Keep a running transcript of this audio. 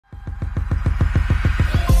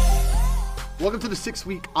Welcome to the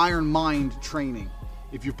 6-week Iron Mind training.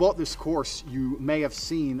 If you've bought this course, you may have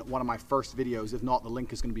seen one of my first videos. If not, the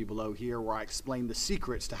link is going to be below here, where I explain the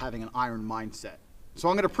secrets to having an iron mindset. So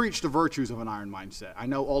I'm going to preach the virtues of an iron mindset. I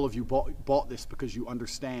know all of you bought this because you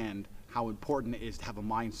understand how important it is to have a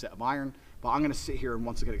mindset of iron, but I'm going to sit here and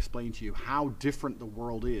once again explain to you how different the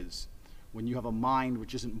world is when you have a mind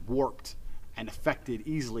which isn't warped and affected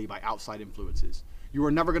easily by outside influences. You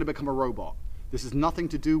are never going to become a robot. This has nothing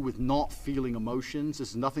to do with not feeling emotions.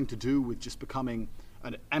 This has nothing to do with just becoming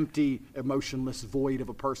an empty, emotionless void of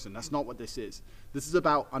a person. That's not what this is. This is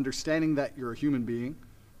about understanding that you're a human being.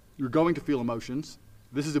 You're going to feel emotions.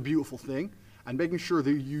 This is a beautiful thing. And making sure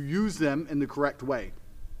that you use them in the correct way.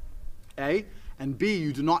 A. And B,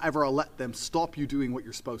 you do not ever let them stop you doing what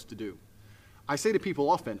you're supposed to do. I say to people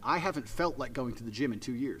often, I haven't felt like going to the gym in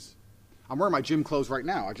 2 years. I'm wearing my gym clothes right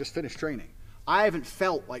now. I just finished training. I haven't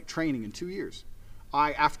felt like training in 2 years.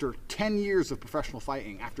 After 10 years of professional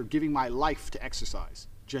fighting, after giving my life to exercise,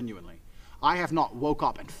 genuinely, I have not woke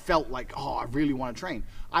up and felt like, oh, I really want to train.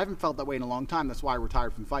 I haven't felt that way in a long time. That's why I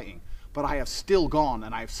retired from fighting. But I have still gone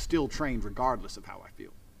and I have still trained regardless of how I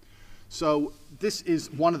feel. So this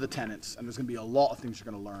is one of the tenets, and there's going to be a lot of things you're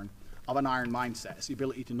going to learn, of an iron mindset. It's the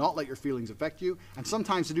ability to not let your feelings affect you, and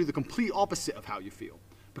sometimes to do the complete opposite of how you feel.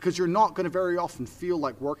 Because you're not going to very often feel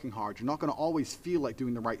like working hard. You're not going to always feel like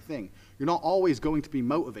doing the right thing. You're not always going to be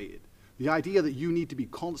motivated. The idea that you need to be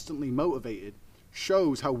constantly motivated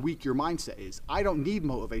shows how weak your mindset is. I don't need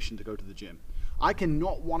motivation to go to the gym. I can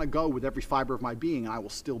not want to go with every fiber of my being, and I will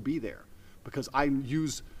still be there. Because I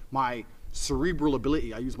use my cerebral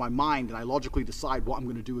ability, I use my mind, and I logically decide what I'm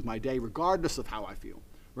going to do with my day regardless of how I feel.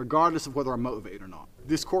 Regardless of whether I'm motivated or not.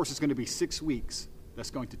 This course is going to be 6 weeks. That's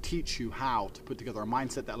going to teach you how to put together a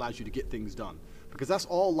mindset that allows you to get things done. Because that's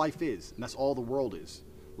all life is, and that's all the world is.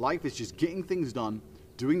 Life is just getting things done,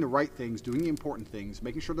 doing the right things, doing the important things,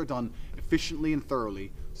 making sure they're done efficiently and thoroughly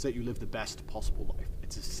so that you live the best possible life.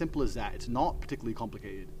 It's as simple as that. It's not particularly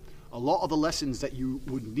complicated. A lot of the lessons that you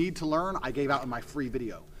would need to learn, I gave out in my free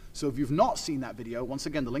video. So if you've not seen that video, once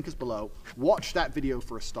again, the link is below. Watch that video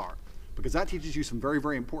for a start, because that teaches you some very,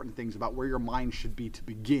 very important things about where your mind should be to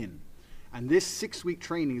begin. And this 6-week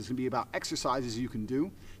training is going to be about exercises you can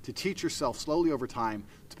do to teach yourself slowly over time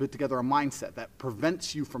to put together a mindset that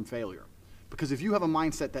prevents you from failure. Because if you have a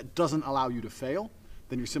mindset that doesn't allow you to fail,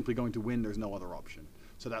 then you're simply going to win. There's no other option.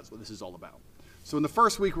 So that's what this is all about. So in the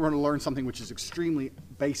first week, we're going to learn something which is extremely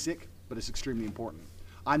basic, but it's extremely important.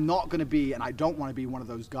 I'm not going to be, and I don't want to be, one of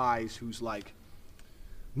those guys who's like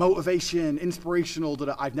motivation, inspirational.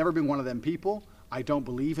 I've never been one of them people. I don't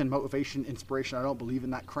believe in motivation, inspiration. I don't believe in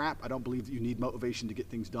that crap. I don't believe that you need motivation to get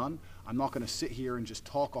things done. I'm not going to sit here and just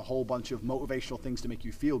talk a whole bunch of motivational things to make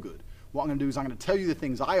you feel good. What I'm going to do is I'm going to tell you the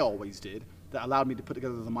things I always did that allowed me to put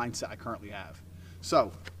together the mindset I currently have.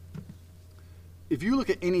 So, if you look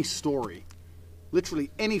at any story,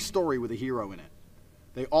 literally any story with a hero in it,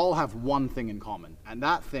 they all have one thing in common, and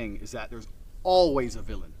that thing is that there's always a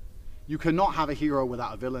villain. You cannot have a hero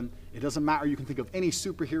without a villain. It doesn't matter. You can think of any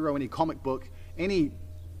superhero, any comic book, any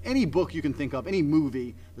book you can think of, any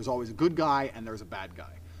movie, there's always a good guy and there's a bad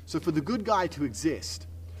guy. So for the good guy to exist,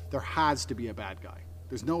 there has to be a bad guy.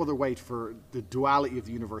 There's no other way for the duality of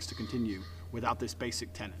the universe to continue without this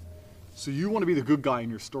basic tenet. So you want to be the good guy in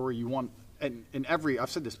your story. You want, and I've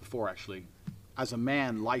said this before actually, as a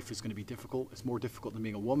man, life is going to be difficult. It's more difficult than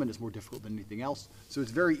being a woman. It's more difficult than anything else. So it's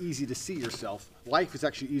very easy to see yourself. Life is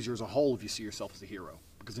actually easier as a whole if you see yourself as a hero.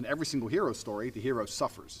 Because in every single hero story, the hero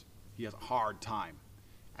suffers. He has a hard time.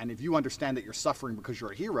 And if you understand that you're suffering because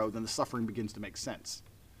you're a hero, then the suffering begins to make sense.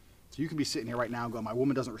 So you can be sitting here right now going, my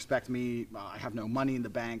woman doesn't respect me, I have no money in the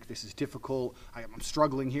bank, this is difficult, I'm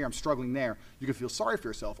struggling here, I'm struggling there. You can feel sorry for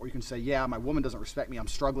yourself, or you can say, yeah, my woman doesn't respect me, I'm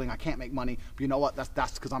struggling, I can't make money, but you know what,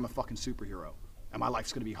 that's because I'm a fucking superhero. And my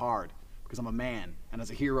life's going to be hard because I'm a man. And as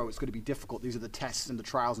a hero, it's going to be difficult. These are the tests and the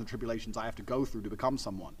trials and the tribulations I have to go through to become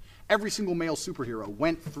someone. Every single male superhero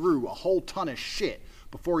went through a whole ton of shit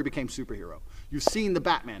before he became superhero. You've seen the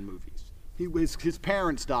Batman movies. His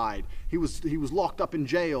parents died. He was locked up in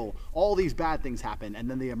jail. All these bad things happen, and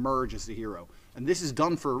then they emerge as the hero. And this is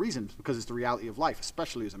done for a reason, because it's the reality of life,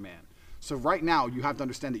 especially as a man. So right now, you have to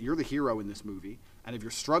understand that you're the hero in this movie, and if you're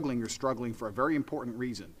struggling for a very important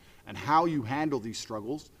reason. And how you handle these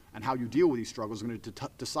struggles and how you deal with these struggles is going to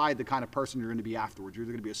decide the kind of person you're going to be afterwards. You're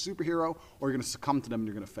either going to be a superhero or you're going to succumb to them and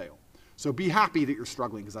you're going to fail. So be happy that you're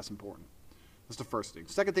struggling, because that's important. That's the first thing.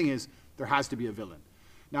 Second thing is there has to be a villain.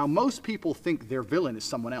 Now, most people think their villain is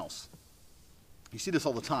someone else. You see this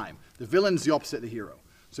all the time. The villain's the opposite of the hero.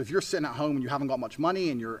 So if you're sitting at home and you haven't got much money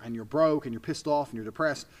and you're broke and you're pissed off and you're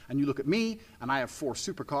depressed and you look at me and I have 4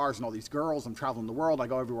 supercars and all these girls, I'm traveling the world, I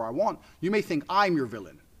go everywhere I want, you may think I'm your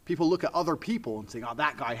villain. People look at other people and think, oh,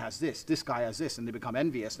 that guy has this guy has this, and they become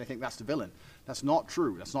envious and they think that's the villain. That's not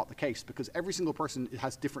true. That's not the case, because every single person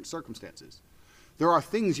has different circumstances. There are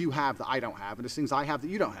things you have that I don't have, and there's things I have that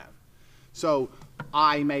you don't have. So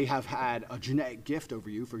I may have had a genetic gift over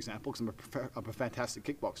you, for example, because I'm a fantastic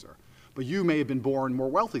kickboxer. But you may have been born more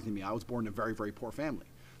wealthy than me. I was born in a very, very poor family.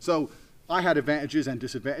 So I had advantages and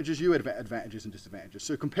disadvantages. You had advantages and disadvantages.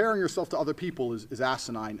 So comparing yourself to other people is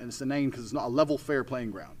asinine, and it's inane because it's not a level, fair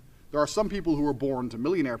playing ground. There are some people who are born to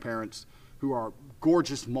millionaire parents who are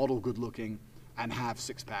gorgeous, model, good-looking, and have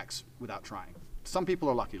 6-packs without trying. Some people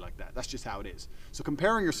are lucky like that. That's just how it is. So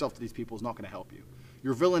comparing yourself to these people is not going to help you.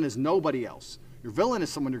 Your villain is nobody else. Your villain is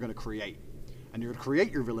someone you're going to create. And you're going to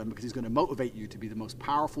create your villain because he's going to motivate you to be the most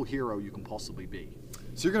powerful hero you can possibly be.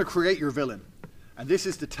 So you're going to create your villain. And this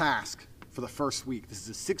is the task for the first week. This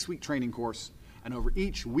is a 6-week training course. And over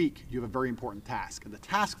each week, you have a very important task. And the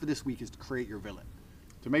task for this week is to create your villain.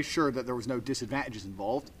 To make sure that there was no disadvantages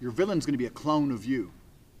involved, your villain's going to be a clone of you.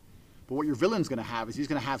 But what your villain's going to have is he's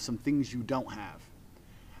going to have some things you don't have.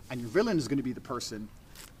 And your villain is going to be the person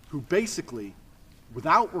who basically,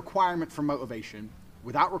 without requirement for motivation,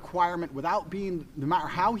 without being, no matter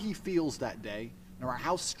how he feels that day, no matter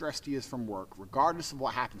how stressed he is from work, regardless of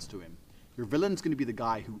what happens to him, your villain's going to be the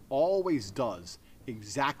guy who always does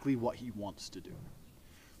exactly what he wants to do.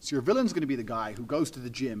 So your villain's going to be the guy who goes to the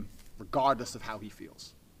gym regardless of how he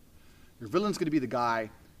feels. Your villain's going to be the guy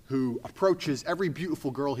who approaches every beautiful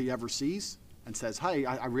girl he ever sees and says, hey,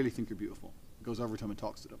 I really think you're beautiful. Goes over to him and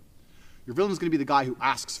talks to them. Your villain's going to be the guy who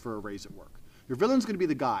asks for a raise at work. Your villain's going to be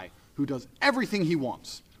the guy who does everything he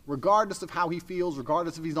wants, regardless of how he feels,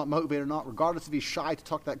 regardless if he's not motivated or not, regardless if he's shy to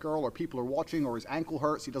talk to that girl or people are watching or his ankle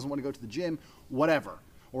hurts, he doesn't want to go to the gym, whatever.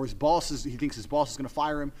 Or he thinks his boss is going to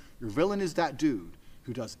fire him. Your villain is that dude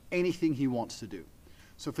who does anything he wants to do.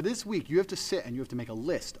 So for this week, you have to sit and you have to make a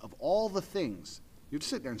list of all the things. You have to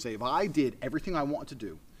sit there and say, if I did everything I wanted to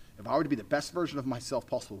do, if I were to be the best version of myself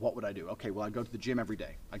possible, what would I do? Okay, well, I'd go to the gym every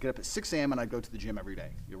day. I'd get up at 6 a.m. and I'd go to the gym every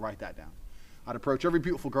day. You write that down. I'd approach every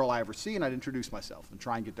beautiful girl I ever see and I'd introduce myself and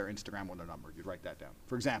try and get their Instagram or their number. You'd write that down.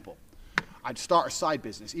 For example, I'd start a side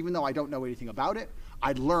business. Even though I don't know anything about it,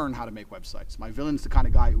 I'd learn how to make websites. My villain's the kind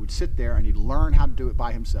of guy who would sit there and he'd learn how to do it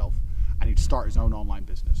by himself and he'd start his own online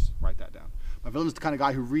business. Write that down. My villain's the kind of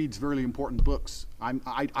guy who reads really important books.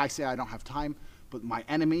 I say I don't have time, but my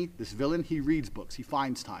enemy, this villain, he reads books. He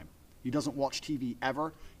finds time. He doesn't watch TV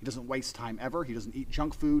ever. He doesn't waste time ever. He doesn't eat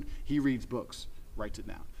junk food. He reads books. Writes it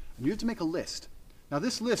down. And you have to make a list. Now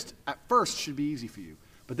this list at first should be easy for you,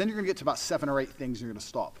 but then you're going to get to about 7 or 8 things and you're going to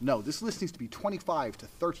stop. No, this list needs to be 25 to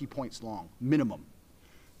 30 points long, minimum.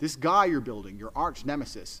 This guy you're building, your arch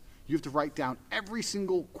nemesis, you have to write down every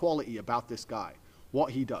single quality about this guy.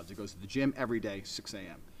 What he does. He goes to the gym every day, 6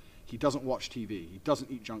 a.m. He doesn't watch TV. He doesn't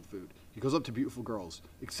eat junk food. He goes up to beautiful girls,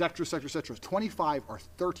 etc., etc., etc. 25 or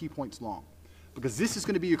 30 points long, because this is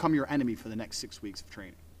going to become your enemy for the next 6 weeks of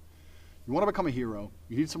training. You want to become a hero,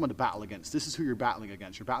 you need someone to battle against. This is who you're battling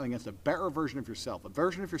against. You're battling against a better version of yourself, a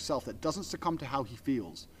version of yourself that doesn't succumb to how he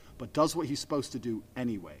feels, but does what he's supposed to do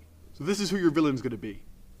anyway. So this is who your villain's going to be.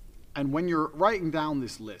 And when you're writing down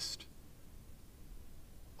this list,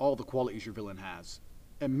 all the qualities your villain has,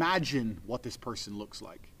 imagine what this person looks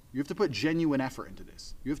like. You have to put genuine effort into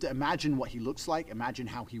this. You have to imagine what he looks like, imagine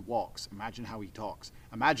how he walks, imagine how he talks,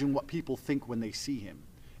 imagine what people think when they see him.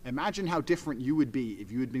 Imagine how different you would be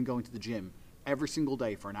if you had been going to the gym every single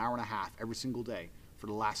day for an hour and a half, every single day for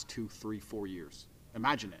the last 2, 3, 4 years.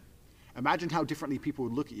 Imagine it. Imagine how differently people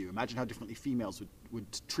would look at you. Imagine how differently females would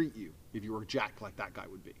treat you if you were jacked like that guy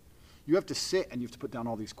would be. You have to sit and you have to put down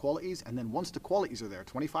all these qualities, and then once the qualities are there,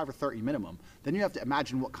 25 or 30 minimum, then you have to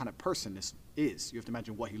imagine what kind of person this is. You have to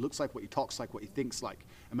imagine what he looks like, what he talks like, what he thinks like.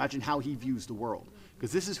 Imagine how he views the world,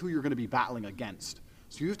 because this is who you're going to be battling against.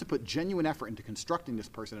 So you have to put genuine effort into constructing this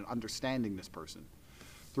person and understanding this person.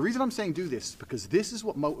 The reason I'm saying do this is because this is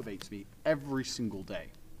what motivates me every single day.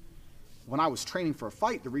 When I was training for a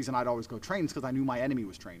fight, the reason I'd always go train is because I knew my enemy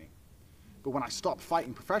was training. But when I stopped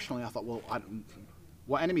fighting professionally, I thought, well,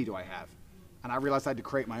 what enemy do I have? And I realized I had to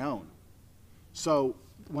create my own. So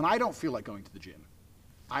when I don't feel like going to the gym,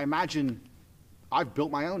 I imagine I've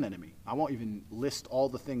built my own enemy. I won't even list all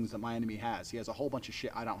the things that my enemy has. He has a whole bunch of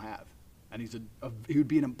shit I don't have. And he would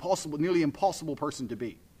be an nearly impossible person to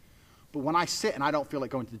be. But when I sit and I don't feel like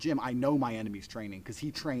going to the gym, I know my enemy's training, because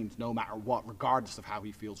he trains no matter what, regardless of how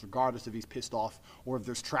he feels, regardless if he's pissed off or if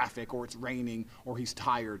there's traffic or it's raining or he's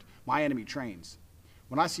tired. My enemy trains.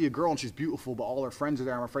 When I see a girl and she's beautiful, but all her friends are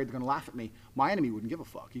there, I'm afraid they're going to laugh at me. My enemy wouldn't give a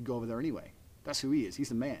fuck. He'd go over there anyway. That's who he is. He's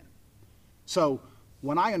the man. So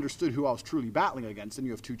when I understood who I was truly battling against, then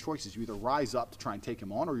you have two choices. You either rise up to try and take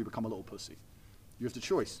him on, or you become a little pussy. You have the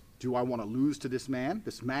choice. Do I want to lose to this man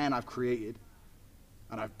I've created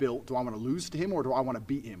and I've built? Do I want to lose to him, or do I want to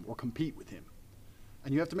beat him or compete with him?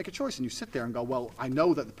 And you have to make a choice, and you sit there and go, well, I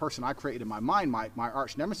know that the person I created in my mind, my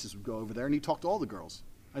arch nemesis, would go over there and he'd talk to all the girls.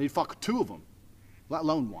 And he'd fuck two of them, let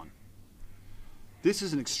alone one. This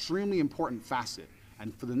is an extremely important facet.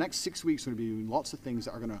 And for the next 6 weeks, we're going to be doing lots of things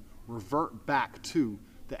that are going to revert back to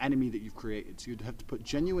the enemy that you've created. So you have to put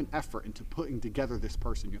genuine effort into putting together this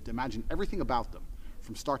person. You have to imagine everything about them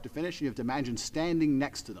from start to finish. You have to imagine standing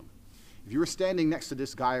next to them. If you were standing next to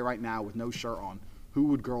this guy right now with no shirt on, who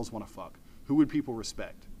would girls want to fuck? Who would people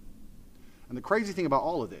respect? And the crazy thing about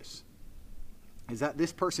all of this is that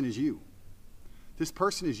this person is you. This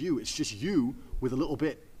person is you. It's just you with a little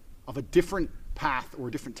bit of a different path or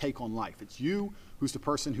a different take on life. It's you who's the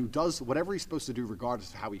person who does whatever he's supposed to do regardless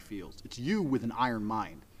of how he feels. It's you with an iron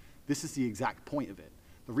mind. This is the exact point of it.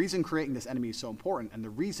 The reason creating this enemy is so important, and the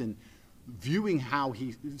reason viewing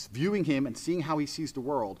him and seeing how he sees the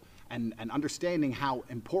world and understanding how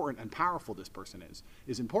important and powerful this person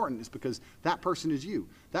is important, is because that person is you.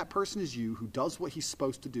 That person is you who does what he's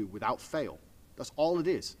supposed to do without fail. That's all it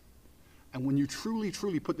is. And when you truly,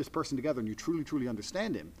 truly put this person together and you truly, truly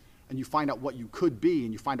understand him, and you find out what you could be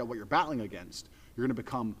and you find out what you're battling against, you're going to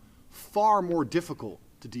become far more difficult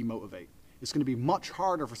to demotivate. It's going to be much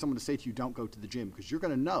harder for someone to say to you, don't go to the gym, because you're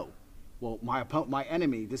going to know, well, my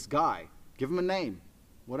enemy, this guy, give him a name,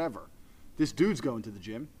 whatever. This dude's going to the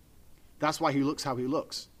gym. That's why he looks how he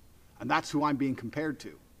looks. And that's who I'm being compared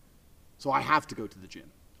to. So I have to go to the gym.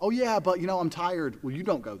 Oh yeah, but I'm tired. Well, you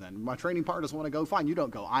don't go then. My training partner doesn't want to go. Fine, you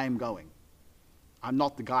don't go. I am going. I'm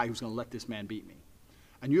not the guy who's going to let this man beat me.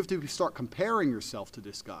 And you have to start comparing yourself to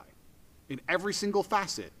this guy in every single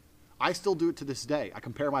facet. I still do it to this day. I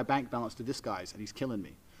compare my bank balance to this guy's, and he's killing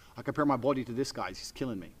me. I compare my body to this guy's, he's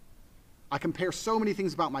killing me. I compare so many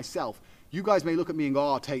things about myself. You guys may look at me and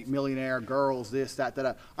go, oh, Tate, millionaire, girls, this, that,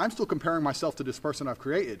 that. I'm still comparing myself to this person I've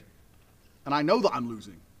created. And I know that I'm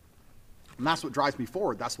losing. And that's what drives me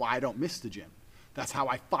forward. That's why I don't miss the gym. That's how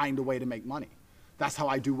I find a way to make money. That's how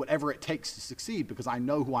I do whatever it takes to succeed, because I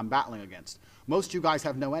know who I'm battling against. Most of you guys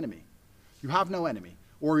have no enemy. You have no enemy.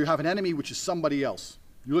 Or you have an enemy which is somebody else.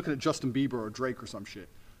 You're looking at Justin Bieber or Drake or some shit.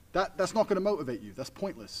 That's not going to motivate you. That's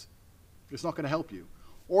pointless. It's not going to help you.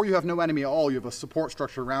 Or you have no enemy at all. You have a support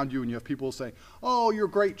structure around you, and you have people say, oh, you're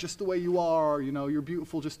great just the way you are. You're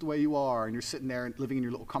beautiful just the way you are. And you're sitting there and living in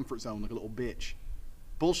your little comfort zone like a little bitch.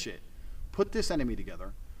 Bullshit. Put this enemy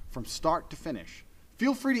together from start to finish.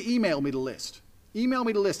 Feel free to email me the list. Email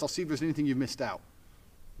me the list. I'll see if there's anything you've missed out.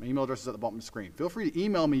 My email address is at the bottom of the screen. Feel free to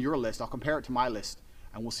email me your list. I'll compare it to my list,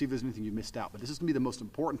 and we'll see if there's anything you missed out. But this is going to be the most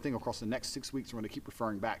important thing across the next 6 weeks we're going to keep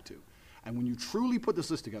referring back to. And when you truly put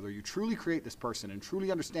this list together, you truly create this person and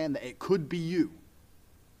truly understand that it could be you,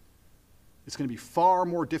 it's going to be far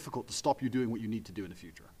more difficult to stop you doing what you need to do in the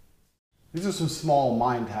future. These are some small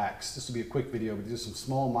mind hacks. This will be a quick video, but these are some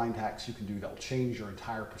small mind hacks you can do that will change your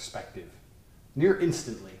entire perspective near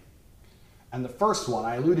instantly. And the first one,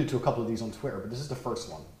 I alluded to a couple of these on Twitter, but this is the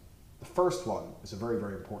first one. The first one is a very,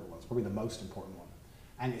 very important one. It's probably the most important one.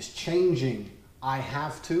 And it's changing I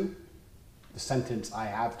have to, the sentence I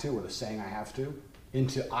have to, or the saying I have to,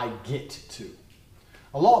 into I get to.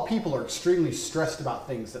 A lot of people are extremely stressed about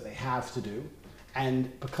things that they have to do,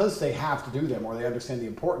 and because they have to do them, or they understand the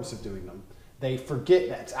importance of doing them, they forget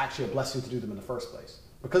that it's actually a blessing to do them in the first place.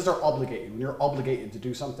 Because they're obligated. When you're obligated to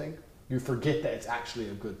do something, you forget that it's actually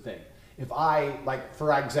a good thing. If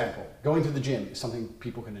for example, going to the gym is something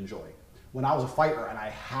people can enjoy. When I was a fighter and I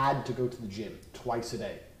had to go to the gym twice a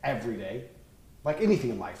day, every day, like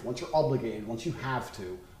anything in life, once you're obligated, once you have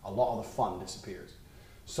to, a lot of the fun disappears.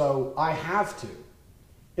 So I have to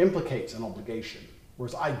implicates an obligation,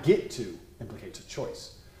 whereas I get to implicates a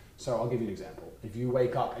choice. So I'll give you an example. If you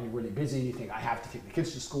wake up and you're really busy, you think I have to take the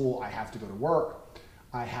kids to school, I have to go to work,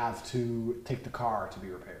 I have to take the car to be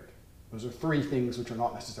repaired. Those are three things which are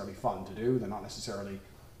not necessarily fun to do.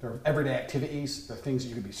 They're everyday activities. They're things that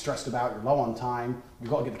you could be stressed about. You're low on time. You've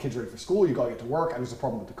got to get the kids ready for school. You've got to get to work, and there's a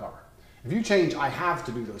problem with the car. If you change I have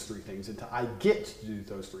to do those three things into I get to do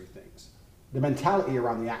those three things, the mentality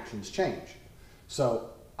around the actions change. So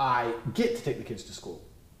I get to take the kids to school.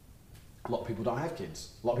 A lot of people don't have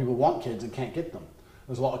kids. A lot of people want kids and can't get them.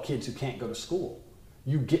 There's a lot of kids who can't go to school.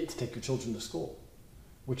 You get to take your children to school,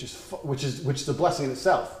 which is a blessing in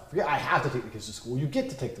itself. Forget I have to take the kids to school. You get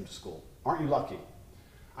to take them to school. Aren't you lucky?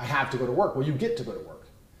 I have to go to work. Well, you get to go to work.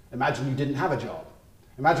 Imagine you didn't have a job.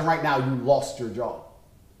 Imagine right now you lost your job.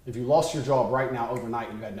 If you lost your job right now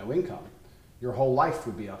overnight and you had no income, your whole life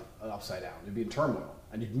would be upside down. You'd be in turmoil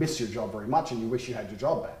and you'd miss your job very much and you wish you had your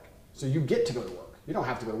job back. So you get to go to work. You don't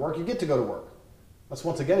have to go to work, you get to go to work. That's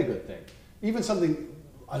once again a good thing. Even something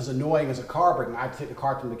as annoying as a car breaking, I have to take the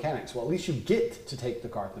car to the mechanics. Well, at least you get to take the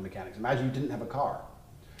car to the mechanics. Imagine you didn't have a car.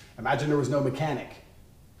 Imagine there was no mechanic.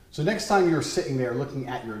 So next time you're sitting there looking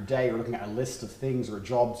at your day or looking at a list of things or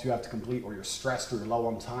jobs you have to complete, or you're stressed or you're low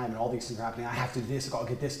on time and all these things are happening, I have to do this, I've got to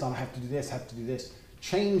get this done, I have to do this, I have to do this.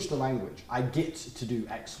 Change the language. I get to do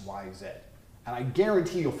X, Y, Z. And I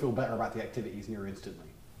guarantee you'll feel better about the activities near instantly.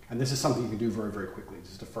 And this is something you can do very, very quickly.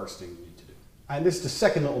 This is the first thing you need to do. And this is the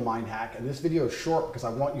second little mind hack, and this video is short because I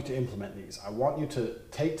want you to implement these. I want you to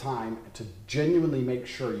take time to genuinely make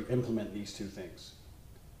sure you implement these two things.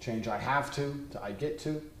 Change I have to I get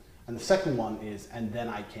to. And the second one is, and then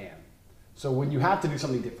I can. So when you have to do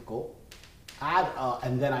something difficult, add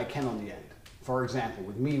and then I can on the end. For example,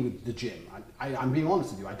 with me with the gym, I'm being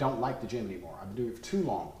honest with you, I don't like the gym anymore. I've been doing it for too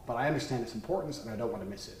long, but I understand its importance and I don't want to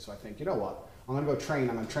miss it. So I think, you know what, I'm gonna go train,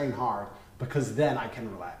 I'm gonna train hard because then I can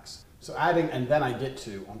relax. So adding and then I get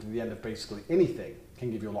to onto the end of basically anything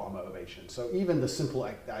can give you a lot of motivation. So even the simple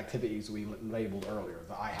activities we labeled earlier,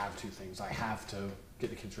 the I have to things, I have to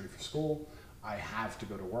get the kids ready for school, I have to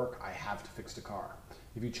go to work, I have to fix the car.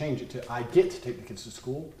 If you change it to I get to take the kids to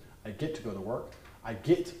school, I get to go to work, I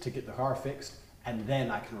get to get the car fixed, and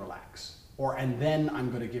then I can relax. Or and then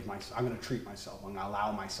I'm going to treat myself. I'm going to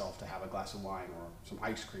allow myself to have a glass of wine or some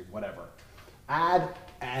ice cream, whatever. Add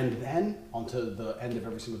and then onto the end of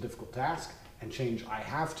every single difficult task and change I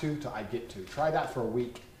have to I get to. Try that for a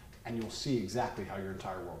week and you'll see exactly how your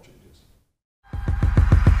entire world changes.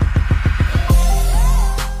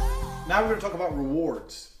 Now we're going to talk about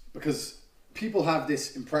rewards, because people have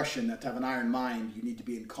this impression that to have an iron mind, you need to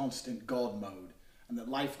be in constant God mode, and that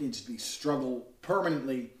life needs to be struggle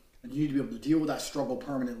permanently, and you need to be able to deal with that struggle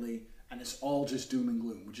permanently, and it's all just doom and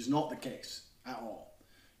gloom, which is not the case at all.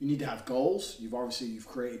 You need to have goals. You've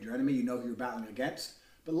created your enemy, you know who you're battling against,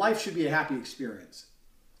 but life should be a happy experience.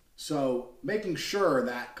 So making sure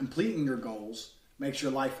that completing your goals makes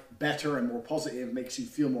your life better and more positive, makes you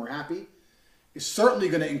feel more happy, is certainly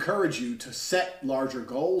going to encourage you to set larger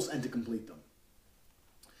goals and to complete them.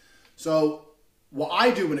 So what I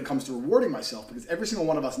do when it comes to rewarding myself, because every single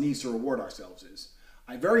one of us needs to reward ourselves, is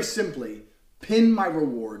I very simply pin my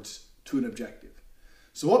rewards to an objective.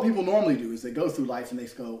 So what people normally do is they go through life and they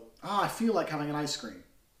go, I feel like having an ice cream.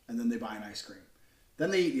 And then they buy an ice cream.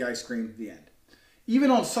 Then they eat the ice cream, the end. Even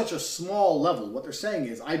on such a small level, what they're saying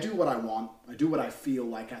is, I do what I want, I do what I feel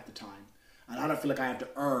like at the time, and I don't feel like I have to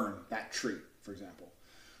earn that treat, for example.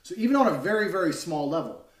 So even on a very, very small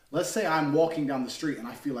level, let's say I'm walking down the street and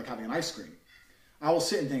I feel like having an ice cream. I will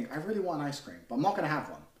sit and think, I really want an ice cream, but I'm not going to have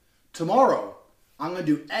one. Tomorrow, I'm going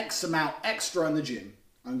to do X amount extra in the gym.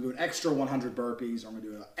 I'm going to do an extra 100 burpees, or I'm going to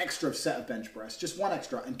do an extra set of bench press, just one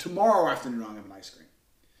extra, and tomorrow afternoon I'm going to have an ice cream.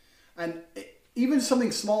 And even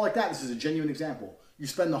something small like that, this is a genuine example. You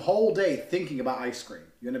spend the whole day thinking about ice cream.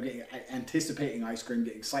 You end up anticipating ice cream,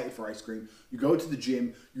 getting excited for ice cream. You go to the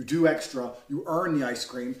gym, you do extra, you earn the ice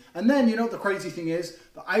cream. And then, you know what the crazy thing is?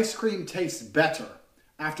 The ice cream tastes better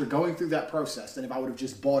after going through that process than if I would have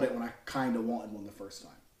just bought it when I kind of wanted one the first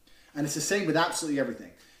time. And it's the same with absolutely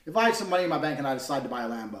everything. If I had some money in my bank and I decided to buy a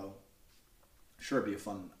Lambo, sure, it'd be a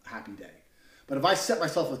fun, happy day. But if I set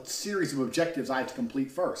myself a series of objectives I had to complete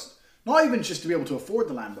first, not even just to be able to afford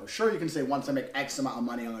the Lambo. Sure, you can say once I make X amount of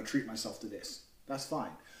money, I'm going to treat myself to this. That's fine.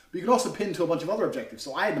 But you can also pin to a bunch of other objectives.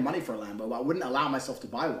 So I had the money for a Lambo, but I wouldn't allow myself to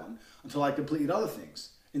buy one until I completed other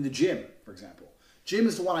things. In the gym, for example. Gym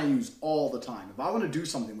is the one I use all the time. If I want to do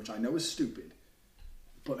something which I know is stupid,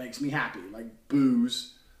 but makes me happy, like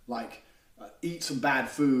booze, like eat some bad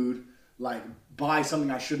food, like buy something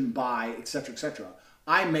I shouldn't buy, etc.,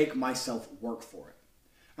 I make myself work for it.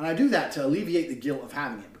 And I do that to alleviate the guilt of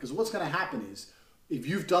having it, because what's going to happen is, if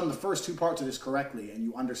you've done the first two parts of this correctly and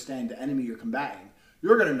you understand the enemy you're combating,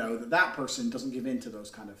 you're going to know that that person doesn't give in to those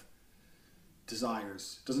kind of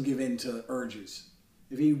desires, doesn't give in to urges.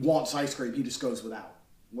 If he wants ice cream, he just goes without.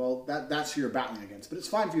 Well, that's who you're battling against. But it's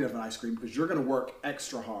fine for you to have an ice cream because you're going to work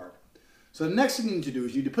extra hard. So the next thing you need to do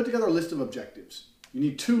is you need to put together a list of objectives. You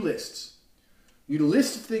need two lists. You need a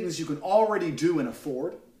list of things you can already do and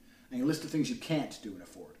afford, and a list of things you can't do and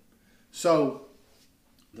afford. So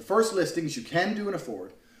the first list, things you can do and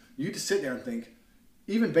afford, you need to sit there and think,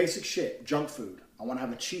 even basic shit, junk food. I want to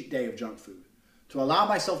have a cheat day of junk food. To allow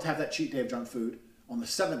myself to have that cheat day of junk food on the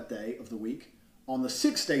 7th day of the week, on the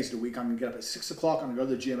 6 days of the week, I'm going to get up at 6 o'clock, I'm going to go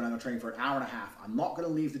to the gym, and I'm going to train for an hour and a half. I'm not going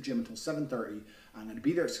to leave the gym until 7:30. I'm going to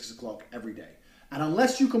be there at 6 o'clock every day. And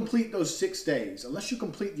unless you complete those 6 days, unless you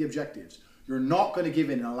complete the objectives, you're not going to give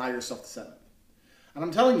in and allow yourself the 7th. And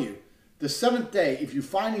I'm telling you, the 7th day, if you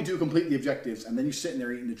finally do complete the objectives and then you're sitting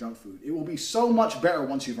there eating the junk food, it will be so much better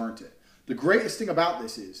once you've earned it. The greatest thing about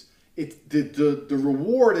this is the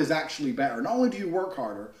reward is actually better. Not only do you work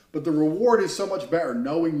harder, but the reward is so much better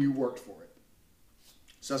knowing you worked for it.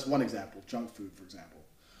 So that's one example, junk food, for example.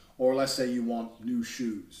 Or let's say you want new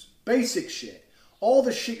shoes. Basic shit. All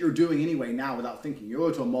the shit you're doing anyway now without thinking. You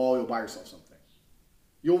go to a mall, you'll buy yourself something.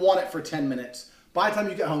 You'll want it for 10 minutes. By the time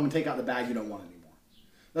you get home and take out the bag, you don't want it anymore.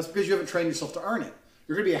 That's because you haven't trained yourself to earn it.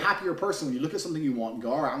 You're going to be a happier person when you look at something you want and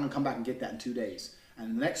go, all right, I'm going to come back and get that in 2 days. And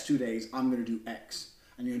in the next 2 days, I'm going to do X.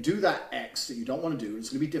 And you're going to do that X that you don't want to do. And it's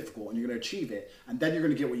going to be difficult. And you're going to achieve it. And then you're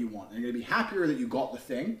going to get what you want. And you're going to be happier that you got the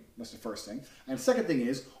thing. That's the first thing. And the second thing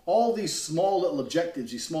is, all these small little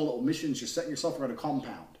objectives, these small little missions you're setting yourself are going to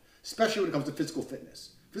compound. Especially when it comes to physical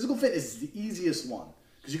fitness. Physical fitness is the easiest one.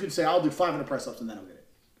 Because you can say, I'll do 500 press-ups and then I'll get it.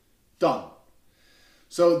 Done.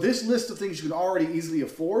 So this list of things you can already easily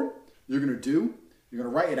afford, you're going to do, you're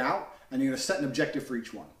going to write it out, and you're going to set an objective for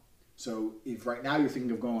each one. So if right now you're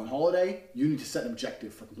thinking of going on holiday, you need to set an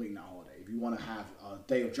objective for completing that holiday. If you want to have a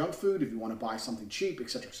day of junk food, if you want to buy something cheap,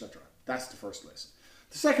 etc., etc. That's the first list.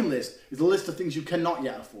 The second list is a list of things you cannot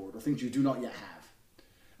yet afford or things you do not yet have.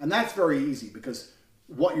 And that's very easy because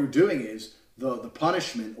what you're doing is the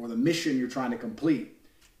punishment or the mission you're trying to complete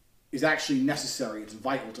is actually necessary. It's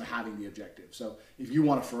vital to having the objective. So if you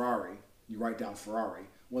want a Ferrari, you write down Ferrari,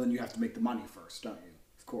 well then you have to make the money first, don't you?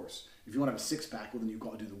 Of course. If you want to have a six-pack, well then you've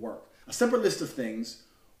got to do the work. A separate list of things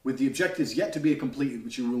with the objectives yet to be completed,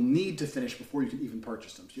 which you will need to finish before you can even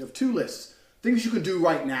purchase them. So you have 2 lists. Things you can do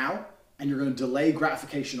right now, and you're going to delay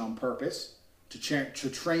gratification on purpose to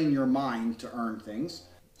train your mind to earn things.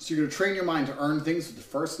 So you're going to train your mind to earn things with the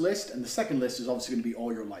first list, and the second list is obviously going to be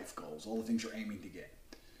all your life goals, all the things you're aiming to get.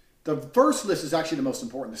 The first list is actually the most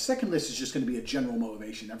important. The second list is just going to be a general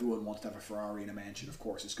motivation. Everyone wants to have a Ferrari and a mansion, of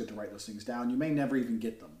course. It's good to write those things down. You may never even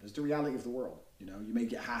get them. It's the reality of the world. You know, you may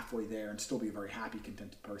get halfway there and still be a very happy,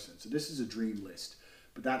 contented person. So this is a dream list,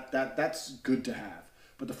 but that's good to have.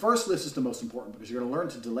 But the first list is the most important because you're going to learn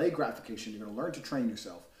to delay gratification. You're going to learn to train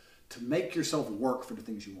yourself to make yourself work for the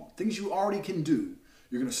things you want. Things you already can do,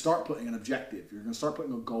 you're going to start putting an objective. You're going to start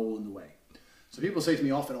putting a goal in the way. So people say to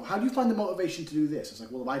me often, oh, how do you find the motivation to do this? It's like,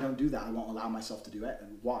 well, if I don't do that, I won't allow myself to do it.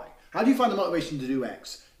 And why? How do you find the motivation to do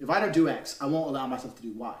X? If I don't do X, I won't allow myself to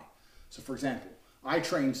do Y. So for example, I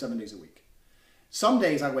train 7 days a week. Some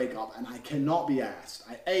days I wake up and I cannot be asked.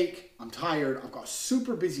 I ache, I'm tired, I've got a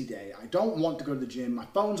super busy day. I don't want to go to the gym. My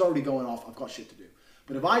phone's already going off. I've got shit to do.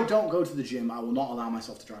 But if I don't go to the gym, I will not allow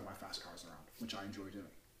myself to drive my fast cars around, which I enjoy doing.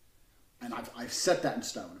 And I've set that in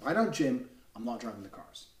stone. If I don't gym, I'm not driving the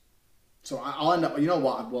cars. So I'll end up, you know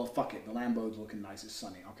what, well, fuck it. The Lambo's looking nice, it's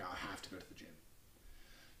sunny. Okay, I have to go to the gym.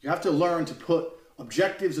 You have to learn to put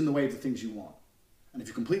objectives in the way of the things you want. And if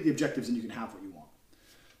you complete the objectives, then you can have what you want.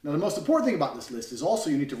 Now, the most important thing about this list is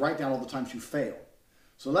also you need to write down all the times you fail.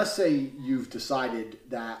 So let's say you've decided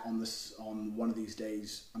that on one of these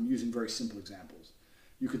days, I'm using very simple examples.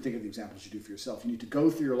 You can think of the examples you do for yourself. You need to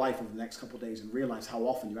go through your life over the next couple of days and realize how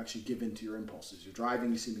often you actually give in to your impulses. You're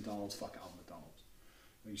driving, you see McDonald's, fuck out of McDonald's.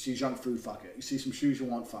 You see junk food, fuck it. You see some shoes you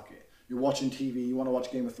want, fuck it. You're watching TV, you want to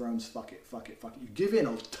watch Game of Thrones, fuck it, fuck it, fuck it. You give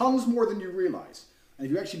in tons more than you realize. And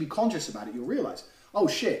if you actually be conscious about it, you'll realize, oh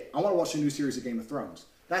shit, I want to watch a new series of Game of Thrones.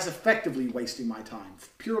 That's effectively wasting my time,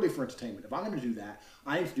 purely for entertainment. If I'm going to do that,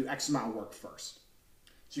 I need to do X amount of work first.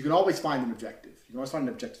 So you can always find an objective. You can always find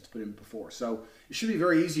an objective to put in before. So it should be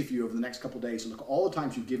very easy for you over the next couple of days to look at all the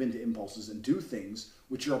times you give in to impulses and do things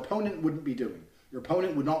which your opponent wouldn't be doing. Your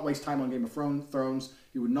opponent would not waste time on Game of Thrones.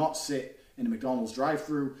 He would not sit in a McDonald's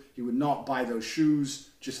drive-thru. He would not buy those shoes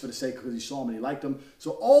just for the sake because he saw them and he liked them.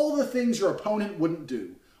 So all the things your opponent wouldn't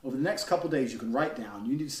do, over the next couple of days you can write down.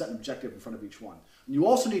 You need to set an objective in front of each one. And you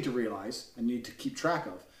also need to realize, and need to keep track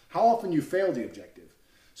of, how often you fail the objective.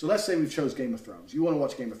 So let's say we've chose Game of Thrones. You want to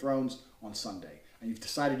watch Game of Thrones on Sunday. And you've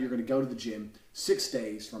decided you're going to go to the gym 6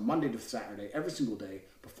 days from Monday to Saturday, every single day,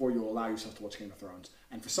 before you allow yourself to watch Game of Thrones.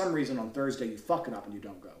 And for some reason on Thursday you fuck it up and you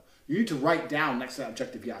don't go. You need to write down next to that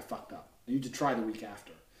objective, yeah, I fucked up. You need to try the week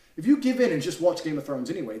after. If you give in and just watch Game of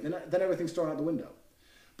Thrones anyway, then everything's thrown out the window.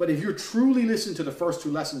 But if you're truly listening to the first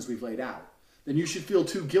 2 lessons we've laid out, then you should feel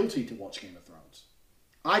too guilty to watch Game of Thrones.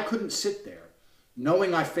 I couldn't sit there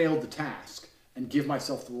knowing I failed the task and give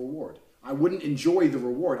myself the reward. I wouldn't enjoy the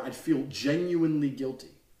reward. I'd feel genuinely guilty.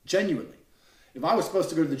 Genuinely. If I was supposed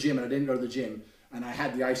to go to the gym and I didn't go to the gym and I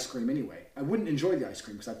had the ice cream anyway, I wouldn't enjoy the ice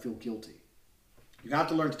cream because I'd feel guilty. You have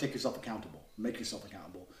to learn to take yourself accountable, make yourself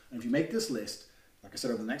accountable. And if you make this list, Like I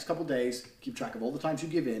said, over the next couple days, keep track of all the times you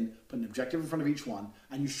give in, put an objective in front of each one,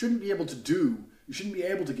 and you shouldn't be able to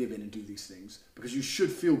give in and do these things because you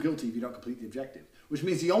should feel guilty if you don't complete the objective, which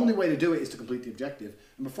means the only way to do it is to complete the objective.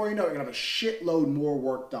 And before you know it, you're going to have a shitload more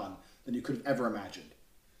work done than you could have ever imagined.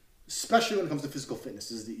 Especially when it comes to physical fitness,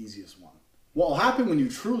 this is the easiest one. What will happen when you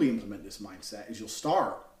truly implement this mindset is you'll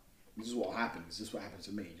start, this is what will happen, this is what happens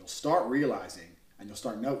to me, you'll start realizing and you'll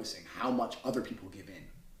start noticing how much other people give in.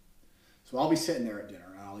 So I'll be sitting there at dinner,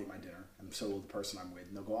 and I'll eat my dinner, and so will the person I'm with,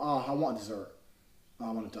 and they'll go, oh, I want dessert. Oh,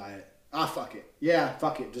 I want a diet. Ah, fuck it. Yeah,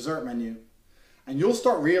 fuck it. Dessert menu. And you'll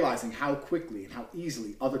start realizing how quickly and how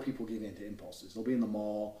easily other people give in to impulses. They'll be in the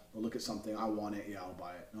mall, they'll look at something, I want it, yeah, I'll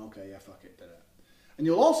buy it. Okay, yeah, fuck it. Da-da. And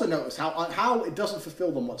you'll also notice how it doesn't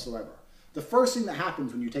fulfill them whatsoever. The first thing that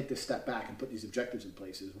happens when you take this step back and put these objectives in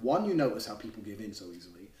place is, one, you notice how people give in so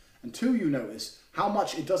easily, and two, you notice how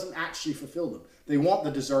much it doesn't actually fulfill them. They want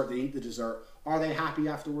the dessert, they eat the dessert. Are they happy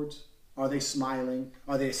afterwards? Are they smiling?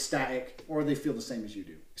 Are they ecstatic? Or do they feel the same as you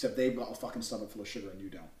do? Except they've got a fucking stomach full of sugar and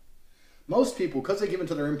you don't. Most people, because they give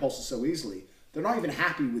into their impulses so easily, they're not even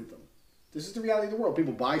happy with them. This is the reality of the world.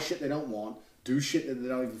 People buy shit they don't want, do shit that they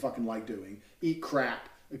don't even fucking like doing, eat crap.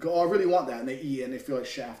 They go, oh, I really want that, and they eat it and they feel like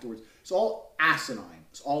shit afterwards. It's all asinine.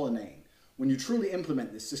 It's all inane. When you truly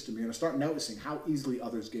implement this system, you're going to start noticing how easily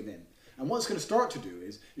others give in. And what it's going to start to do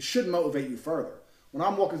is, it should motivate you further. When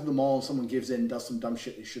I'm walking through the mall and someone gives in and does some dumb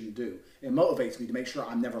shit they shouldn't do, it motivates me to make sure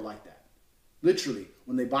I'm never like that. Literally,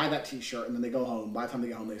 when they buy that t-shirt and then they go home, by the time they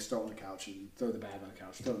get home, they just throw it on the couch and throw the bag on the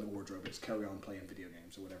couch, throw it in the wardrobe, and just carry on playing video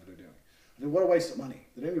games or whatever they're doing. I think, what a waste of money.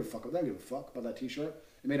 They don't give a fuck. They don't give a fuck about that t-shirt.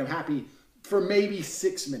 It made them happy for maybe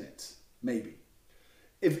 6 minutes. Maybe.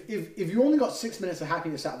 If you only got 6 minutes of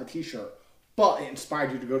happiness out of a t-shirt, but it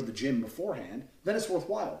inspired you to go to the gym beforehand, then it's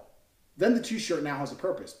worthwhile. Then the t-shirt now has a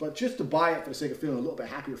purpose. But just to buy it for the sake of feeling a little bit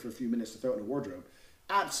happier for a few minutes to throw it in a wardrobe,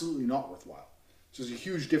 absolutely not worthwhile. So there's a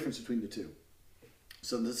huge difference between the two.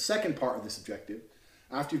 So the second part of this objective,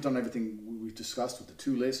 after you've done everything we've discussed with the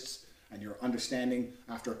two lists, and you're understanding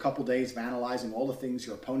after a couple days of analyzing all the things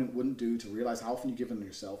your opponent wouldn't do to realize how often you give in to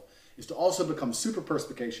yourself, is to also become super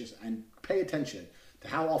perspicacious and pay attention to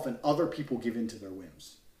how often other people give in to their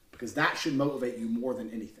whims. Because that should motivate you more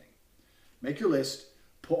than anything. Make your list,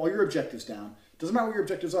 put all your objectives down. Doesn't matter what your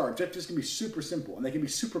objectives are. Objectives can be super simple and they can be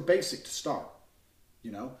super basic to start.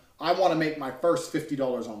 You know, I want to make my first $50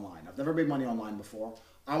 online. I've never made money online before.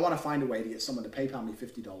 I want to find a way to get someone to PayPal me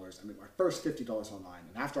 $50 and make my first $50 online.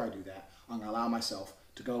 And after I do that, I'm going to allow myself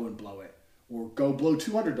to go and blow it. Or go blow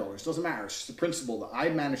 $200. Doesn't matter. It's just the principle that I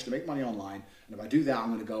managed to make money online. And if I do that, I'm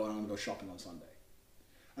going to go and I'm going to go shopping on Sunday.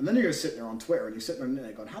 And then you're going to sit there on Twitter and you're sitting there on the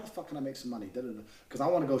internet going, how the fuck can I make some money? Because I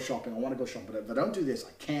want to go shopping. I want to go shopping. But if I don't do this,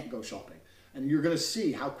 I can't go shopping. And you're going to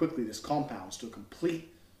see how quickly this compounds to a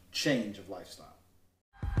complete change of lifestyle.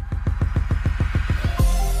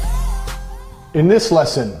 In this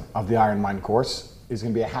lesson of the Iron Mind course is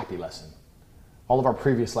going to be a happy lesson. All of our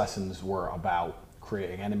previous lessons were about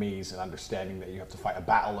creating enemies and understanding that you have to fight a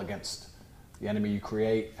battle against the enemy you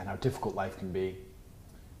create and how difficult life can be.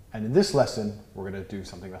 And in this lesson, we're going to do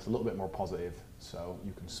something that's a little bit more positive so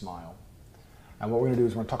you can smile. And what we're going to do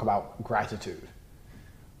is we're going to talk about gratitude.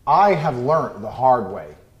 I have learned the hard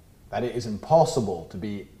way that it is impossible to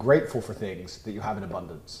be grateful for things that you have in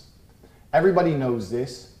abundance. Everybody knows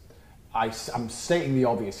this. I'm stating the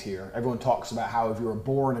obvious here. Everyone talks about how if you were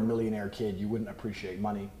born a millionaire kid, you wouldn't appreciate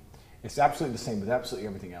money. It's absolutely the same with absolutely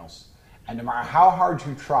everything else. And no matter how hard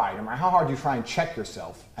you try, and check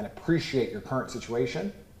yourself and appreciate your current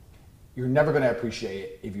situation, you're never going to appreciate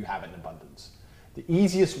it if you have it in abundance. The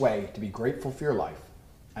easiest way to be grateful for your life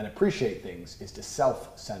and appreciate things is to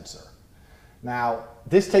self-censor. Now,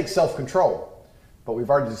 this takes self-control, but we've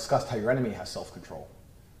already discussed how your enemy has self-control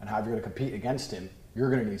and how if you're going to compete against him, you're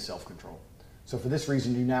going to need self-control. So for this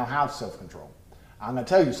reason, you now have self-control. I'm going to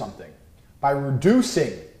tell you something. By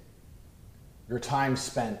reducing your time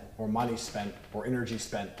spent or money spent or energy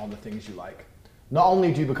spent on the things you like, not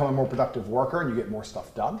only do you become a more productive worker and you get more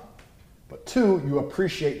stuff done, but two, you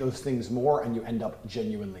appreciate those things more and you end up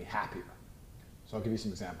genuinely happier. So I'll give you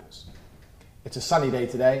some examples. It's a sunny day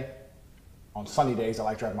today. On sunny days, I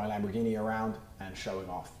like driving my Lamborghini around and showing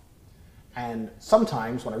off. And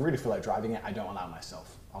sometimes when I really feel like driving it, I don't allow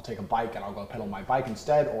myself. I'll take a bike and I'll go pedal my bike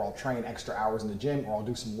instead, or I'll train extra hours in the gym, or I'll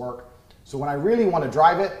do some work. So when I really want to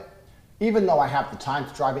drive it, even though I have the time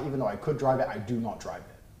to drive it, even though I could drive it, I do not drive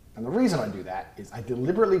it. And the reason I do that is I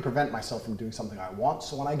deliberately prevent myself from doing something I want,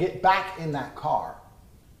 so when I get back in that car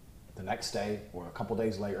the next day or a couple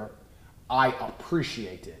days later, I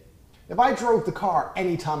appreciate it. If I drove the car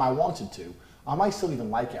anytime I wanted to, I might still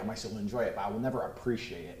even like it, I might still enjoy it, but I will never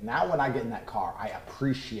appreciate it. Now when I get in that car, I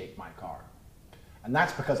appreciate my car. And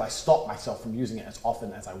that's because I stop myself from using it as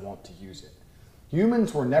often as I want to use it.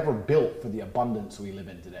 Humans were never built for the abundance we live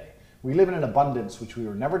in today. We live in an abundance which we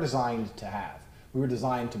were never designed to have. We were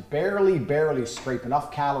designed to barely scrape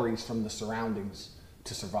enough calories from the surroundings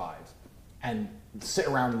to survive and sit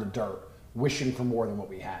around in the dirt wishing for more than what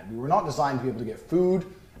we had. We were not designed to be able to get food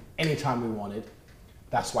anytime we wanted.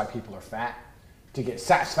 That's why people are fat. To get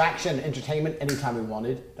satisfaction and entertainment anytime we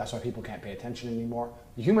wanted. That's why people can't pay attention anymore.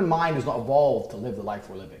 The human mind is not evolved to live the life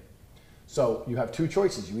we're living. So you have two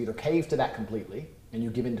choices. You either cave to that completely and you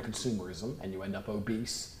give in to consumerism and you end up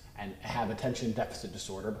obese and have attention deficit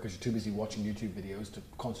disorder because you're too busy watching YouTube videos to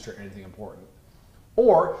concentrate on anything important.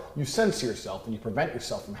 Or you censor yourself and you prevent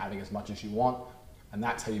yourself from having as much as you want, and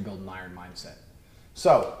that's how you build an iron mindset.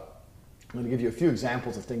 So I'm going to give you a few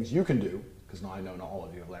examples of things you can do, because now I know not all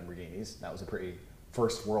of you have Lamborghinis. That was a pretty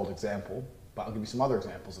first world example, but I'll give you some other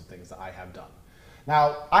examples of things that I have done.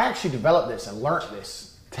 Now, I actually developed this and learnt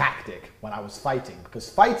this tactic when I was fighting, because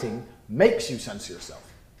fighting makes you censor yourself.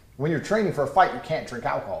 When you're training for a fight, you can't drink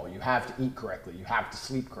alcohol. You have to eat correctly. You have to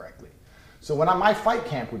sleep correctly. So when my fight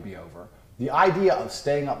camp would be over, the idea of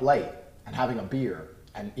staying up late and having a beer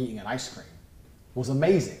and eating an ice cream was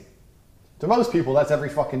amazing. To most people, that's every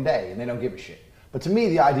fucking day and they don't give a shit. But to me,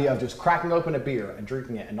 the idea of just cracking open a beer and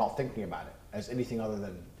drinking it and not thinking about it as anything other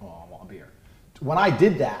than, oh, I want a beer. When I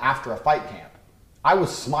did that after a fight camp, I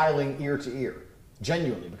was smiling ear to ear,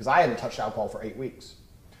 genuinely, because I hadn't touched alcohol for 8 weeks.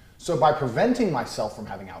 So by preventing myself from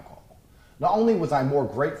having alcohol, not only was I more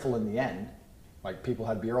grateful in the end, like people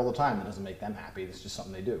had beer all the time, that doesn't make them happy, it's just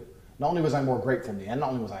something they do. Not only was I more grateful in the end, not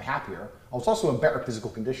only was I happier, I was also in better physical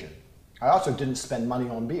condition. I also didn't spend money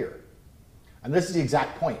on beer. And this is the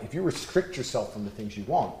exact point. If you restrict yourself from the things you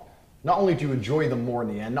want, not only do you enjoy them more in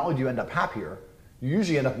the end, not only do you end up happier, you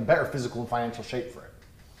usually end up in better physical and financial shape for it.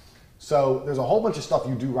 So there's a whole bunch of stuff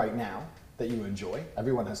you do right now that you enjoy.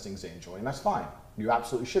 Everyone has things they enjoy, and that's fine. You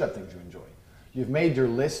absolutely should have things you enjoy. You've made your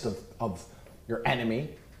list of your enemy.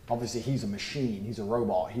 Obviously, he's a machine, he's a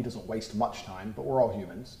robot, he doesn't waste much time, but we're all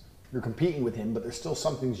humans. You're competing with him, but there's still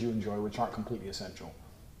some things you enjoy which aren't completely essential.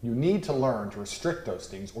 You need to learn to restrict those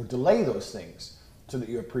things or delay those things so that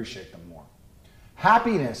you appreciate them more.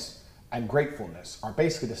 Happiness and gratefulness are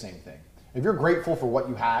basically the same thing. If you're grateful for what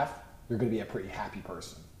you have, you're going to be a pretty happy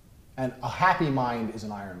person. And a happy mind is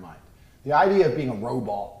an iron mind. The idea of being a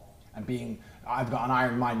robot and being, I've got an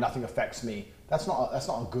iron mind, nothing affects me, that's not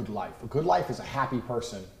a good life. A good life is a happy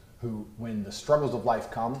person who, when the struggles of life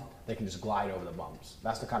come, they can just glide over the bumps.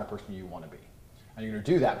 That's the kind of person you want to be. And you're going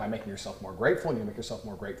to do that by making yourself more grateful, and you're going to make yourself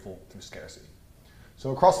more grateful through scarcity.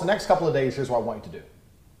 So across the next couple of days, here's what I want you to do.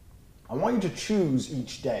 I want you to choose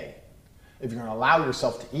each day if you're going to allow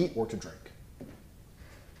yourself to eat or to drink. You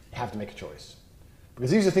have to make a choice.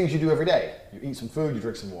 Because these are things you do every day. You eat some food, you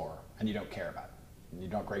drink some water, and you don't care about it. And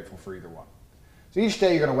you're not grateful for either one. So each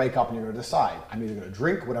day you're going to wake up and you're going to decide, I'm either going to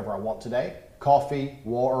drink whatever I want today, coffee,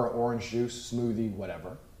 water, orange juice, smoothie,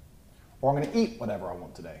 whatever, or I'm going to eat whatever I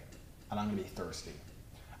want today, and I'm going to be thirsty.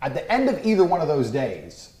 At the end of either one of those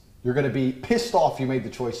days, you're going to be pissed off you made the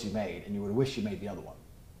choice you made, and you would wish you made the other one.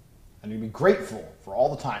 And you'd be grateful for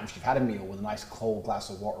all the times you've had a meal with a nice cold glass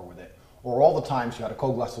of water with it, or all the times you had a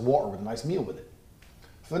cold glass of water with a nice meal with it.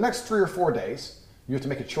 For the next 3 or 4 days, you have to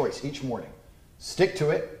make a choice each morning. Stick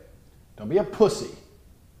to it. Don't be a pussy.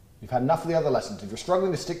 You've had enough of the other lessons. If you're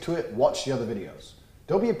struggling to stick to it, watch the other videos.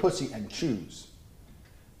 Don't be a pussy and choose.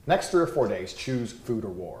 Next 3 or 4 days, choose food or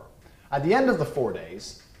water. At the end of the 4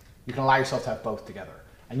 days, you can allow yourself to have both together.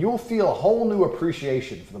 And you will feel a whole new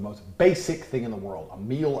appreciation for the most basic thing in the world, a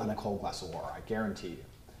meal and a cold glass of water, I guarantee you.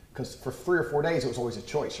 Because for 3 or 4 days, it was always a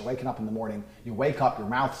choice. You're waking up in the morning, you wake up, your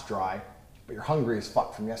mouth's dry, but you're hungry as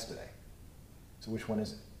fuck from yesterday. So which one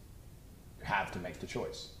is it? You have to make the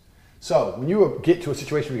choice. So when you get to a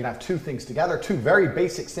situation where you can have 2 things together, 2 very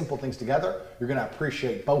basic, simple things together, you're going to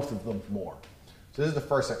appreciate both of them more. So this is the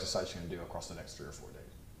first exercise you're going to do across the next 3 or 4 days.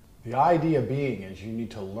 The idea being is you need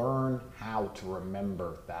to learn how to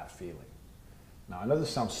remember that feeling. Now I know this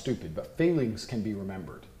sounds stupid, but feelings can be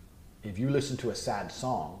remembered. If you listen to a sad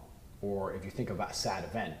song, or if you think about a sad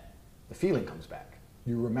event, the feeling comes back.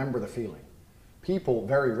 You remember the feeling. People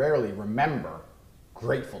very rarely remember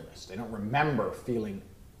gratefulness. They don't remember feeling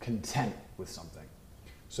content with something.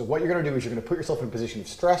 So what you're going to do is you're going to put yourself in a position of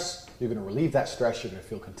stress, you're going to relieve that stress, you're going to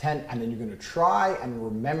feel content, and then you're going to try and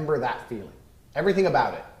remember that feeling. Everything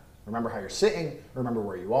about it. Remember how you're sitting, remember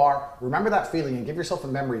where you are, remember that feeling and give yourself a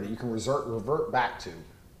memory that you can revert back to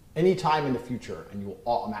any time in the future, and you will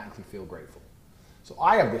automatically feel grateful. So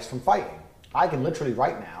I have this from fighting. I can literally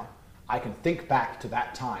right now, I can think back to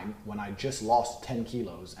that time when I just lost 10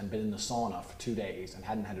 kilos and been in the sauna for 2 days and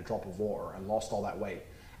hadn't had a drop of water and lost all that weight.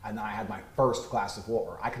 And then I had my first glass of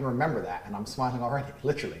water. I can remember that and I'm smiling already,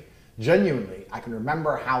 literally. Genuinely, I can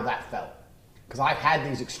remember how that felt. Because I've had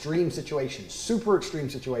these extreme situations, super extreme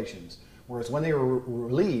situations, whereas when they were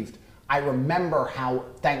relieved, I remember how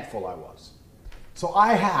thankful I was. So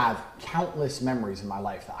I have countless memories in my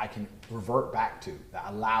life that I can revert back to that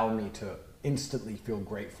allow me to instantly feel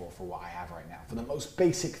grateful for what I have right now, for the most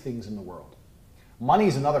basic things in the world. Money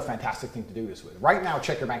is another fantastic thing to do this with. Right now,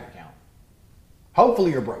 check your bank account. Hopefully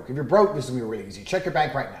you're broke. If you're broke, this is gonna be really easy. Check your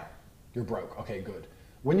bank right now. You're broke, okay, good.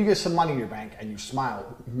 When you get some money in your bank and you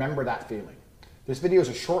smile, remember that feeling. This video is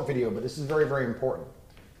a short video, but this is very, very important.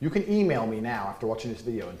 You can email me now after watching this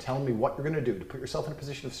video and tell me what you're gonna do to put yourself in a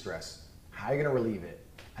position of stress, how you're gonna relieve it,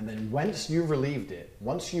 and then once you've relieved it,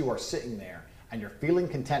 once you are sitting there and you're feeling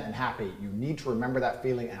content and happy, you need to remember that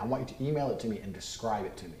feeling, and I want you to email it to me and describe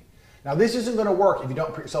it to me. Now, this isn't gonna work if you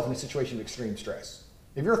don't put yourself in a situation of extreme stress.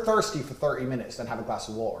 If you're thirsty for 30 minutes, then have a glass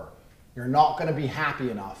of water, you're not gonna be happy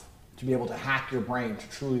enough to be able to hack your brain to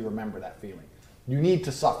truly remember that feeling. You need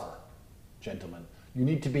to suffer, gentlemen. You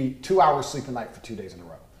need to be 2 hours sleep a night for 2 days in a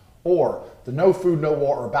row. Or the no food, no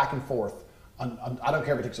water, back and forth, I don't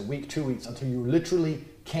care if it takes a week, 2 weeks, until you literally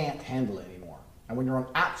can't handle it anymore. And when you're on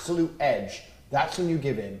absolute edge, that's when you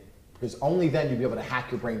give in, because only then you'll be able to hack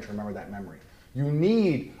your brain to remember that memory. You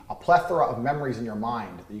need a plethora of memories in your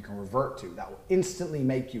mind that you can revert to that will instantly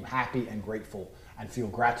make you happy and grateful and feel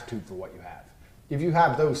gratitude for what you have. If you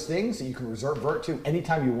have those things that you can revert to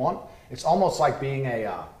anytime you want, it's almost like being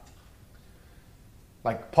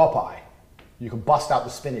like Popeye. You can bust out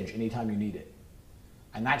the spinach anytime you need it.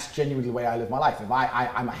 And that's genuinely the way I live my life. If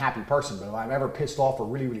I'm a happy person, but if I'm ever pissed off or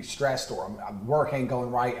really, really stressed, or work ain't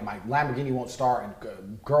going right and my Lamborghini won't start, and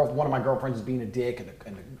one of my girlfriends is being a dick, and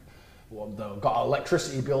got an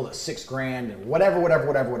electricity bill that's $6 grand, and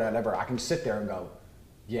whatever, I can sit there and go,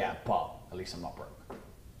 yeah, but at least I'm not broke.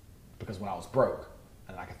 Because when I was broke,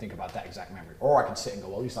 and I can think about that exact memory. Or I can sit and go,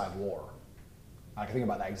 well, at least I have water. I can think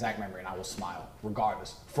about that exact memory and I will smile,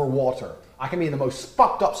 regardless. For water. I can be in the most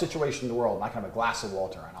fucked up situation in the world and I can have a glass of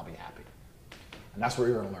water and I'll be happy. And that's what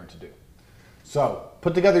you're gonna learn to do. So,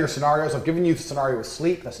 put together your scenarios. I've given you the scenario with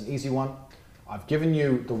sleep, that's an easy one. I've given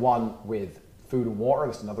you the one with food and water,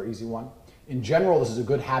 that's another easy one. In general, this is a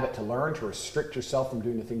good habit to learn, to restrict yourself from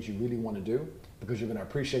doing the things you really want to do, because you're gonna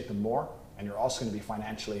appreciate them more and you're also gonna be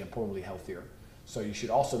financially and probably healthier. So you should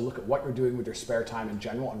also look at what you're doing with your spare time in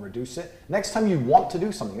general and reduce it. Next time you want to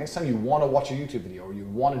do something, next time you want to watch a YouTube video or you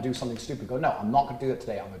want to do something stupid, go, no, I'm not going to do that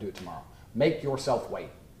today, I'm going to do it tomorrow. Make yourself wait,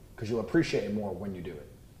 because you'll appreciate it more when you do it.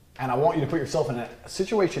 And I want you to put yourself in a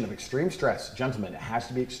situation of extreme stress. Gentlemen, it has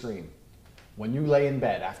to be extreme. When you lay in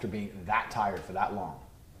bed after being that tired for that long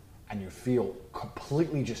and you feel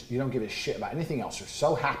completely you don't give a shit about anything else, you're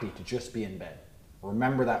so happy to just be in bed.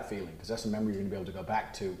 Remember that feeling, because that's a memory you're going to be able to go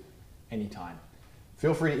back to anytime.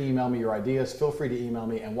 Feel free to email me your ideas, feel free to email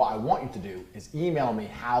me, and what I want you to do is email me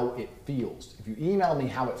how it feels. If you email me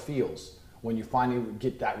how it feels when you finally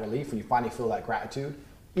get that relief, when you finally feel that gratitude,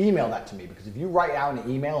 email that to me, because if you write out an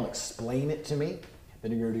email and explain it to me,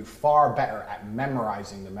 then you're gonna do far better at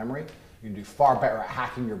memorizing the memory, you're gonna do far better at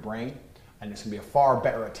hacking your brain, and it's gonna be a far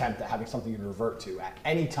better attempt at having something you can revert to at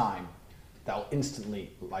any time that will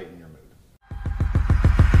instantly lighten your mood.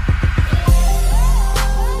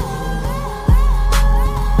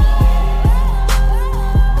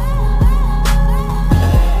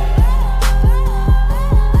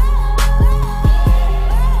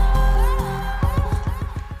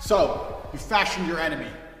 So, you fashioned your enemy.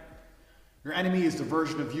 Your enemy is the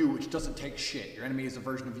version of you which doesn't take shit. Your enemy is the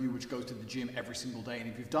version of you which goes to the gym every single day. And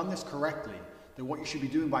if you've done this correctly, then what you should be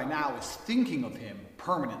doing by now is thinking of him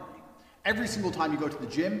permanently. Every single time you go to the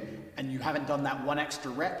gym and you haven't done that one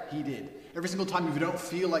extra rep, he did. Every single time if you don't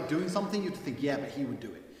feel like doing something, you have to think, yeah, but he would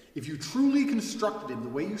do it. If you truly constructed him the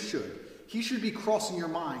way you should, he should be crossing your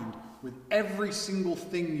mind with every single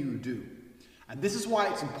thing you do. And this is why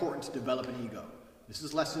it's important to develop an ego. This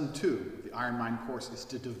is lesson 2 of the Iron Mind course, is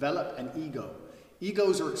to develop an ego.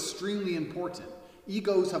 Egos are extremely important.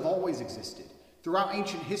 Egos have always existed. Throughout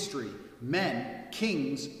ancient history, men,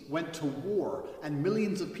 kings, went to war and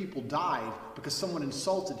millions of people died because someone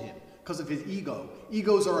insulted him, because of his ego.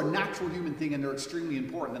 Egos are a natural human thing and they're extremely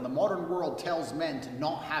important. And the modern world tells men to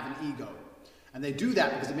not have an ego. And they do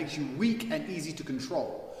that because it makes you weak and easy to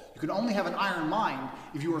control. You can only have an iron mind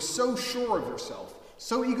if you are so sure of yourself,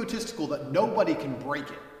 so egotistical that nobody can break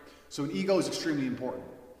it. So an ego is extremely important.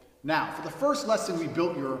 Now, for the first lesson, we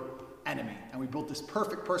built your enemy, and we built this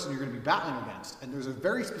perfect person you're going to be battling against. And there's a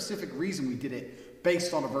very specific reason we did it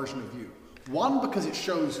based on a version of you. One, because it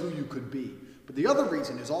shows who you could be. But the other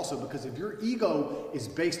reason is also because if your ego is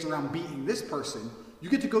based around beating this person, you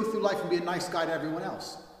get to go through life and be a nice guy to everyone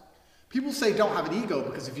else. People say don't have an ego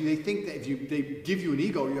because they think that if they give you an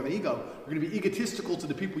ego, you have an ego, you're going to be egotistical to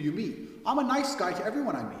the people you meet. I'm a nice guy to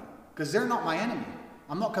everyone I meet because they're not my enemy.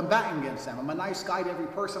 I'm not combating against them. I'm a nice guy to every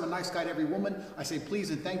person. I'm a nice guy to every woman. I say please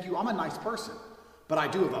and thank you. I'm a nice person. But I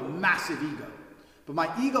do have a massive ego. But my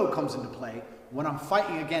ego comes into play when I'm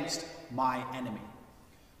fighting against my enemy.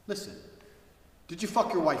 Listen, did you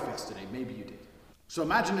fuck your wife yesterday? Maybe you did. So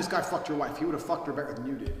imagine this guy fucked your wife. He would have fucked her better than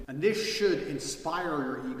you did. And this should inspire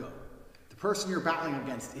your ego. The person you're battling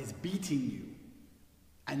against is beating you.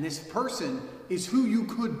 And this person is who you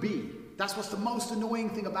could be. That's what's the most annoying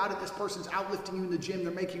thing about it. This person's outlifting you in the gym.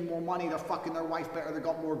 They're making more money. They're fucking their wife better. They've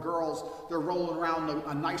got more girls. They're rolling around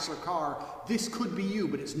a nicer car. This could be you,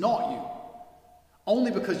 but it's not you.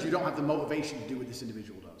 Only because you don't have the motivation to do what this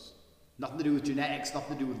individual does. Nothing to do with genetics,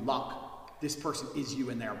 nothing to do with luck. This person is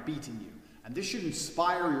you and they are beating you. And this should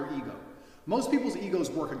inspire your ego. Most people's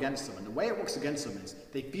egos work against them, and the way it works against them is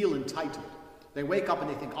they feel entitled. They wake up and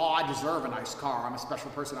they think, oh, I deserve a nice car. I'm a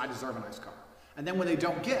special person. I deserve a nice car. And then when they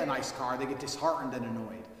don't get a nice car, they get disheartened and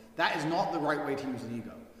annoyed. That is not the right way to use an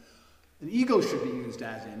ego. An ego should be used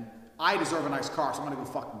as in, I deserve a nice car, so I'm going to go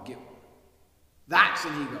fucking get one. That's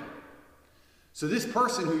an ego. So this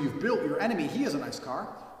person who you've built, your enemy, he has a nice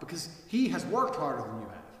car because he has worked harder than you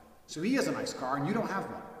have. So he has a nice car and you don't have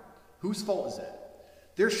one. Whose fault is that?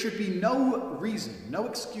 There should be no reason, no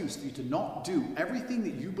excuse for you to not do everything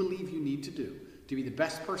that you believe you need to do to be the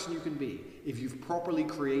best person you can be if you've properly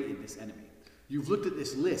created this enemy. You've looked at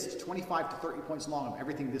this list, 25 to 30 points long, of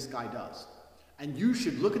everything this guy does. And you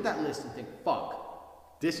should look at that list and think,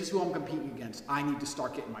 fuck, this is who I'm competing against. I need to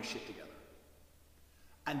start getting my shit together.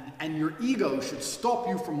 And your ego should stop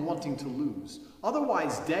you from wanting to lose.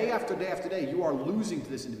 Otherwise, day after day after day, you are losing to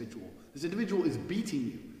this individual. This individual is beating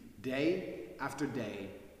you day after day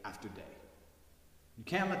after day. You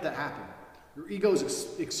can't let that happen. Your ego is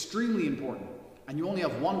extremely important. And you only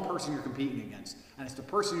have one person you're competing against. And it's the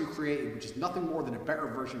person you created, which is nothing more than a better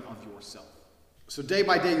version of yourself. So day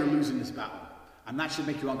by day, you're losing this battle. And that should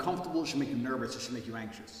make you uncomfortable. It should make you nervous. It should make you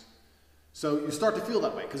anxious. So you start to feel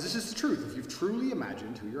that way, because this is the truth. If you've truly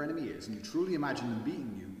imagined who your enemy is, and you truly imagine them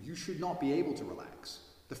beating you, you should not be able to relax.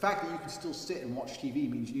 The fact that you can still sit and watch TV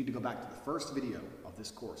means you need to go back to the first video of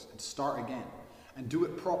this course and start again. And do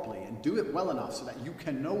it properly, and do it well enough so that you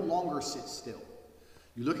can no longer sit still.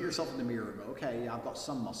 You look at yourself in the mirror and go, okay, yeah, I've got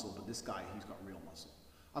some muscle, but this guy, he's got real muscle.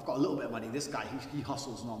 I've got a little bit of money. This guy, he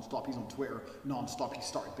hustles nonstop. He's on Twitter nonstop. He's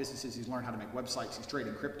started businesses. He's learned how to make websites. He's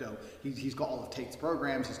trading crypto. He's got all of Tate's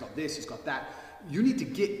programs. He's got this. He's got that. You need to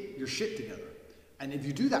get your shit together. And if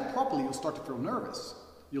you do that properly, you'll start to feel nervous.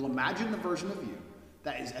 You'll imagine the version of you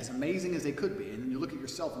that is as amazing as they could be. And then you look at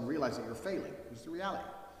yourself and realize that you're failing. It's the reality.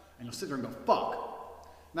 And you'll sit there and go, fuck.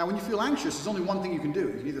 Now, when you feel anxious, there's only one thing you can do.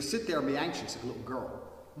 You can either sit there and be anxious like a little girl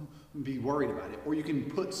and be worried about it, or you can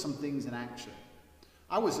put some things in action.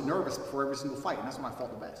 I was nervous before every single fight, and that's when I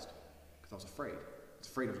fought the best, because I was afraid. I was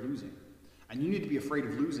afraid of losing. And you need to be afraid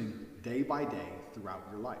of losing day by day throughout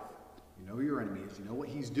your life. You know who your enemy is, you know what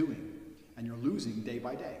he's doing, and you're losing day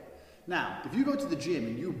by day. Now, if you go to the gym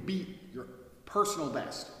and you beat your personal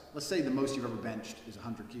best, let's say the most you've ever benched is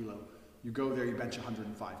 100 kilo, you go there, you bench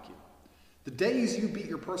 105 kilo. The days you beat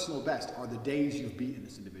your personal best are the days you've beaten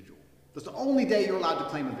this individual. That's the only day you're allowed to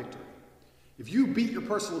claim a victory. If you beat your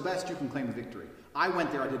personal best, you can claim a victory. I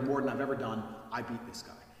went there, I did more than I've ever done, I beat this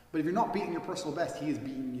guy. But if you're not beating your personal best, he is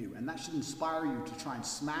beating you. And that should inspire you to try and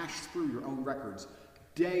smash through your own records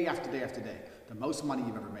day after day after day. The most money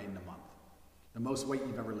you've ever made in a month. The most weight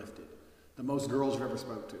you've ever lifted. The most girls you've ever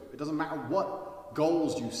spoke to. It doesn't matter what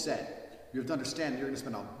goals you set. You have to understand that you're going to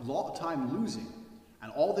spend a lot of time losing.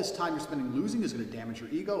 And all this time you're spending losing is going to damage your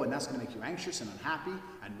ego, and that's going to make you anxious and unhappy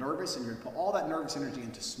and nervous, and you're going to put all that nervous energy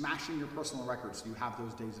into smashing your personal records so you have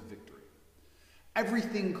those days of victory.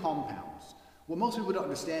 Everything compounds. What most people don't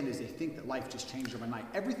understand is they think that life just changed overnight.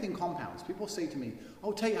 Everything compounds. People say to me,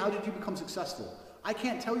 oh, Tate, how did you become successful? I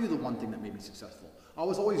can't tell you the one thing that made me successful. I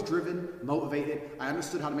was always driven, motivated. I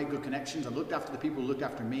understood how to make good connections. I looked after the people who looked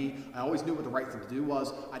after me. I always knew what the right thing to do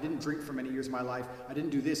was. I didn't drink for many years of my life. I didn't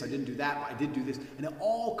do this, I didn't do that, but I did do this. And it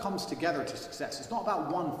all comes together to success. It's not about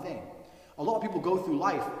one thing. A lot of people go through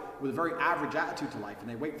life with a very average attitude to life, and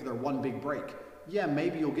they wait for their one big break. Yeah,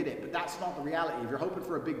 maybe you'll get it, but that's not the reality. If you're hoping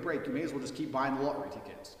for a big break, you may as well just keep buying the lottery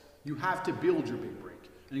tickets. You have to build your big break.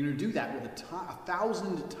 And you're going to do that with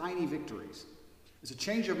 1,000 tiny victories. It's a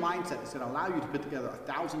change of mindset that's going to allow you to put together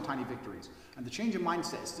 1,000 tiny victories. And the change of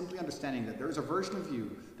mindset is simply understanding that there's a version of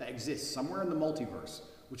you that exists somewhere in the multiverse,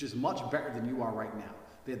 which is much better than you are right now.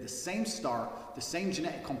 They have the same start, the same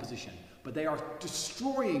genetic composition, but they are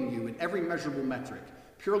destroying you in every measurable metric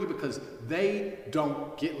purely because they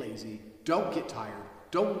don't get lazy, don't get tired,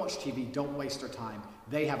 don't watch TV, don't waste their time.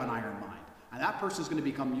 They have an iron mind. And that person is going to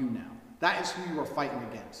become you now. That is who you are fighting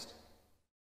against.